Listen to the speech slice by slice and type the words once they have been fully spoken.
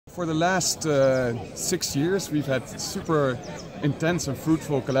For the last 6 years, we've had super intense and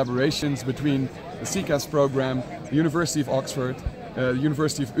fruitful collaborations between the CCAFS program, the University of Oxford, the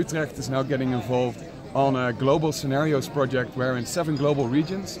University of Utrecht is now getting involved on a global scenarios project where in 7 global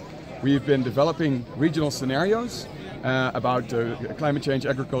regions we've been developing regional scenarios about climate change,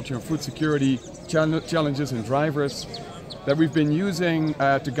 agriculture and food security, challenges and drivers that we've been using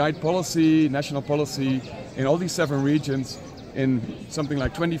to guide policy, national policy in all these 7 regions in something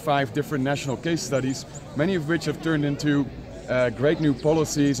like 25 different national case studies, many of which have turned into great new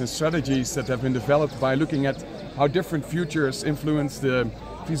policies and strategies that have been developed by looking at how different futures influence the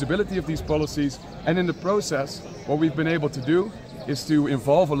feasibility of these policies. And in the process, what we've been able to do is to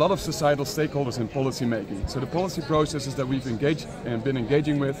involve a lot of societal stakeholders in policy making. So the policy processes that we've engaged and been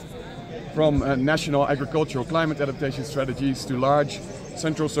engaging with, from national agricultural climate adaptation strategies to large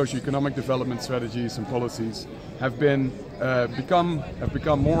central socioeconomic development strategies and policies, have become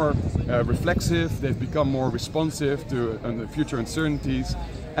more reflexive, they've become more responsive to the future uncertainties,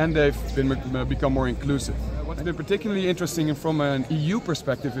 and they've become more inclusive. What's been particularly interesting from an EU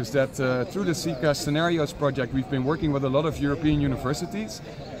perspective is that through the CCAFS Scenarios project we've been working with a lot of European universities,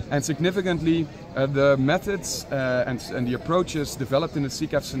 and significantly the methods and the approaches developed in the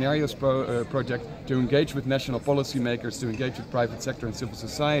CCAFS Scenarios project to engage with national policymakers, to engage with private sector and civil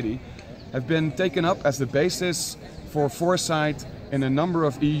society, have been taken up as the basis for foresight in a number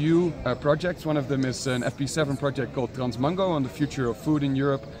of EU projects. One of them is an FP7 project called Transmango on the future of food in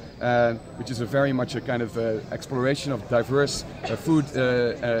Europe, which is very much a kind of exploration of diverse food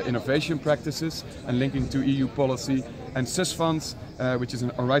innovation practices and linking to EU policy. And SysFunds, which is an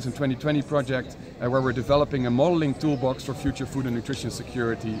Horizon 2020 project where we're developing a modeling toolbox for future food and nutrition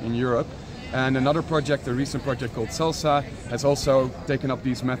security in Europe. And another project, a recent project called Salsa, has also taken up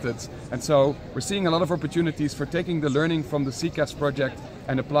these methods. And so we're seeing a lot of opportunities for taking the learning from the CCAFS project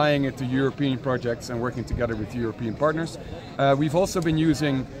and applying it to European projects and working together with European partners. We've also been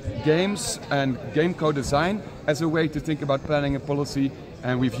using games and game co-design as a way to think about planning a policy.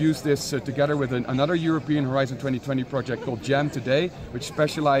 And we've used this together with another European Horizon 2020 project called Jam Today, which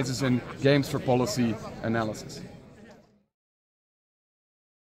specializes in games for policy analysis.